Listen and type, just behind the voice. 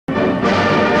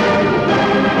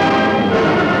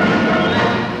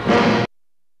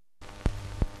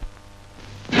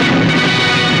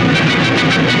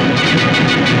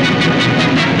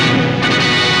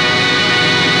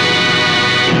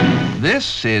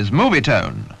This is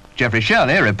Movietone. Geoffrey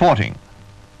Shirley reporting.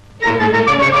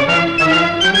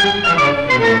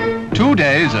 2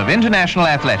 days of international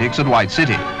athletics at White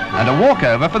City, and a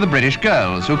walkover for the British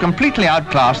girls, who completely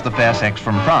outclassed the fair sex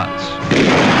from France. The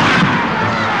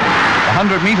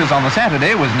 100 metres on the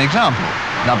Saturday was an example.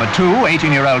 Number 2,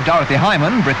 18-year-old Dorothy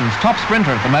Hyman, Britain's top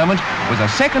sprinter at the moment, was a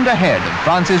second ahead of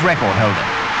France's record holder.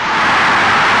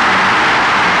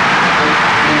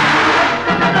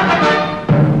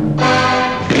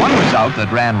 One result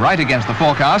that ran right against the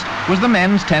forecast was the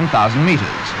men's 10,000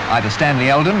 metres. Either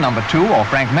Stanley Eldon, number 2, or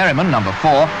Frank Morriman, number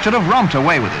 4, should have romped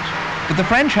away with it. But the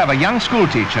French have a young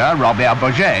schoolteacher,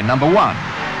 Bogey, number 1.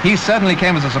 He certainly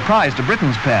came as a surprise to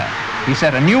Britain's pair. He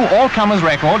set a new all-comers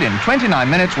record in 29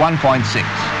 minutes 1.6.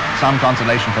 Some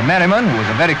consolation for Morriman, who was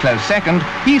a very close second.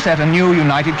 He set a new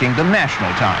United Kingdom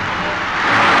national time.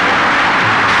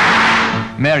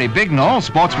 Mary Bignall,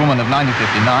 sportswoman of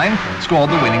 1959,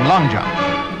 scored the winning long jump.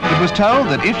 It was told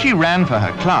that if she ran for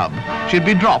her club, she'd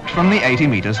be dropped from the 80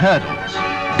 metres hurdles.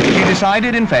 She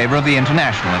decided in favour of the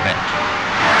international event.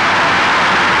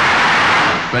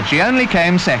 But she only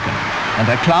came second, and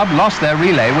her club lost their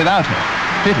relay without her.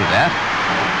 Pity that.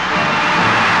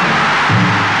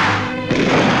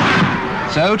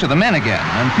 So to the men again,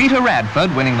 and Peter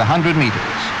Radford winning the 100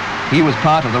 metres. He was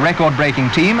part of the record-breaking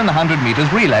team in the 100 metres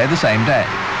relay the same day.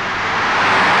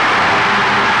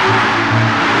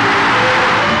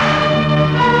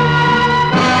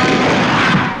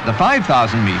 The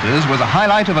 5,000 metres was a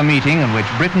highlight of a meeting in which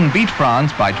Britain beat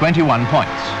France by 21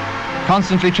 points.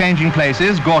 Constantly changing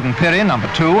places, Gordon Pirie, number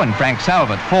 2, and Frank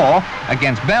Salvat, 4,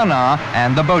 against Bernard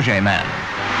and the Bogey man.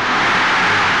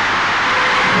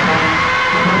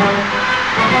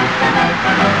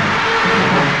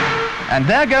 And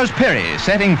there goes Pirie,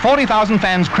 setting 40,000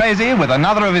 fans crazy with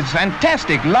another of his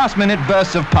fantastic last-minute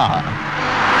bursts of power.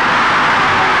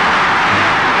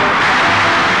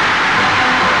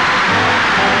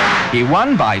 He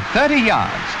won by 30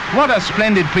 yards. What a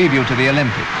splendid preview to the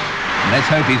Olympics. Let's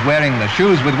hope he's wearing the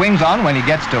shoes with wings on when he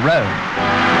gets to Rome.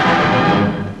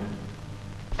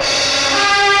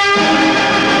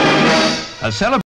 A celebration.